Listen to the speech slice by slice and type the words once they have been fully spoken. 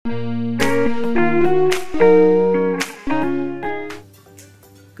Good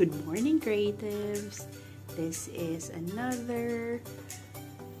morning, creatives. This is another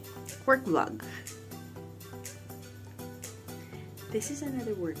work vlog.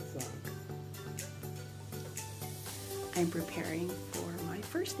 I'm preparing for my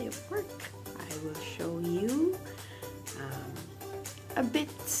first day of work. I will show you a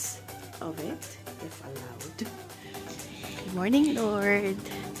bit of it, if allowed. Good morning, Lord.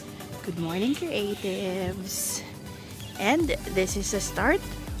 Good morning, creatives. And this is the start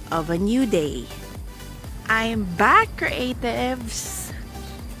of a new day. I'm back, creatives.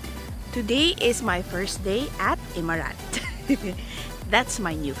 Today is my first day at Emarat. That's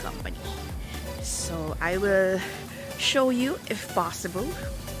my new company. So I will show you, if possible,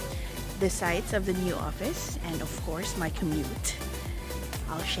 the sights of the new office and of course my commute.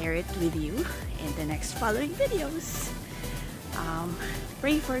 I'll share it with you in the next following videos.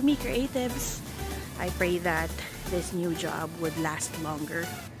 Pray for me, creatives. I pray that this new job would last longer.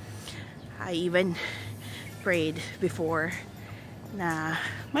 I even prayed before na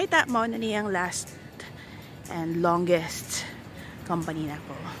may tamo na niyang last and longest company na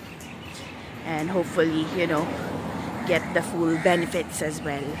ko. And hopefully, you know, get the full benefits as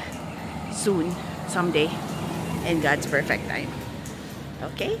well soon, someday, in God's perfect time.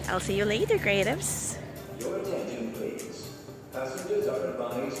 Okay, I'll see you later, creatives. Your attention, please. Passengers are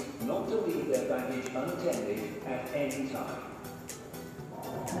advised not to leave their baggage unattended at any time.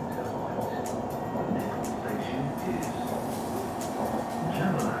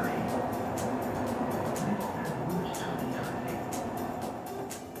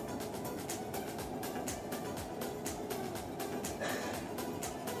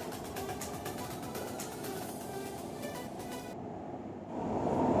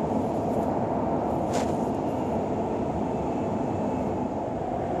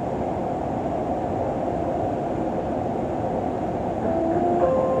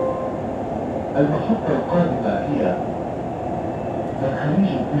 المحطة القادمة هي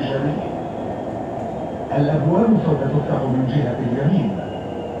الخليج التجاري. الأبواب سوف تفتح من جهة اليمين.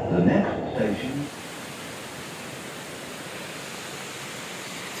 The next station.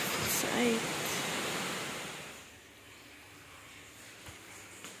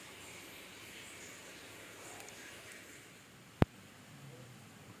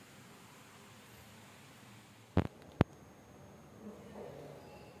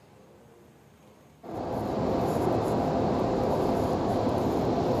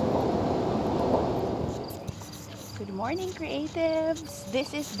 Good morning, creatives.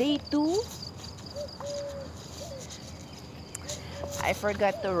 This is day 2. I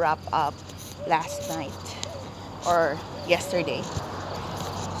forgot to wrap up last night or yesterday.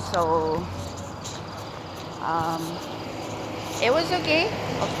 So it was okay.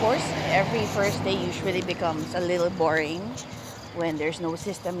 Of course, every first day usually becomes a little boring when there's no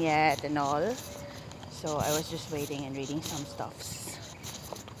system yet and all. So I was just waiting and reading some stuffs,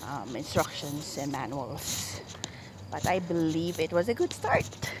 instructions and manuals. But I believe it was a good start.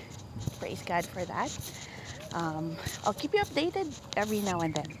 Praise God for that. I'll keep you updated every now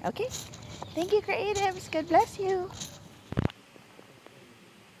and then, okay? Thank you, creatives. God bless you.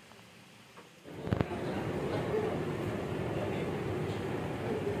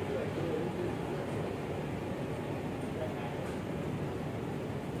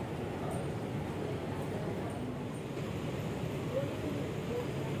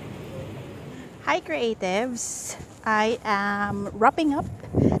 Hi, creatives. I am wrapping up,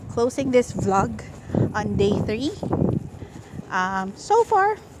 closing this vlog on day 3. So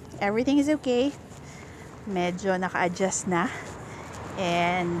far, everything is okay. Medyo naka-adjust na.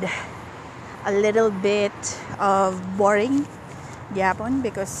 And a little bit of boring yapon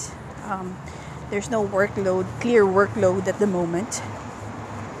because there's no workload, clear workload at the moment.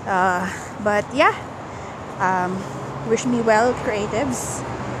 But yeah, wish me well, creatives.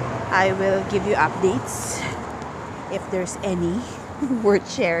 I will give you updates if there's any worth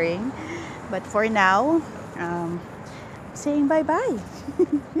sharing. But for now, saying bye-bye.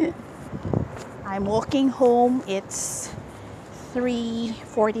 I'm walking home. It's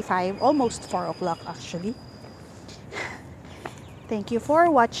 3:45, almost 4 o'clock actually. Thank you for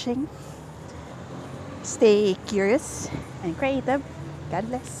watching. Stay curious and creative. God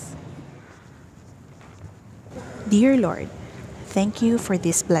bless. Dear Lord, thank you for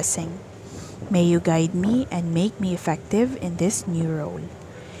this blessing. May you guide me and make me effective in this new role.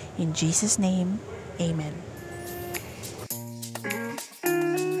 In Jesus' name, amen.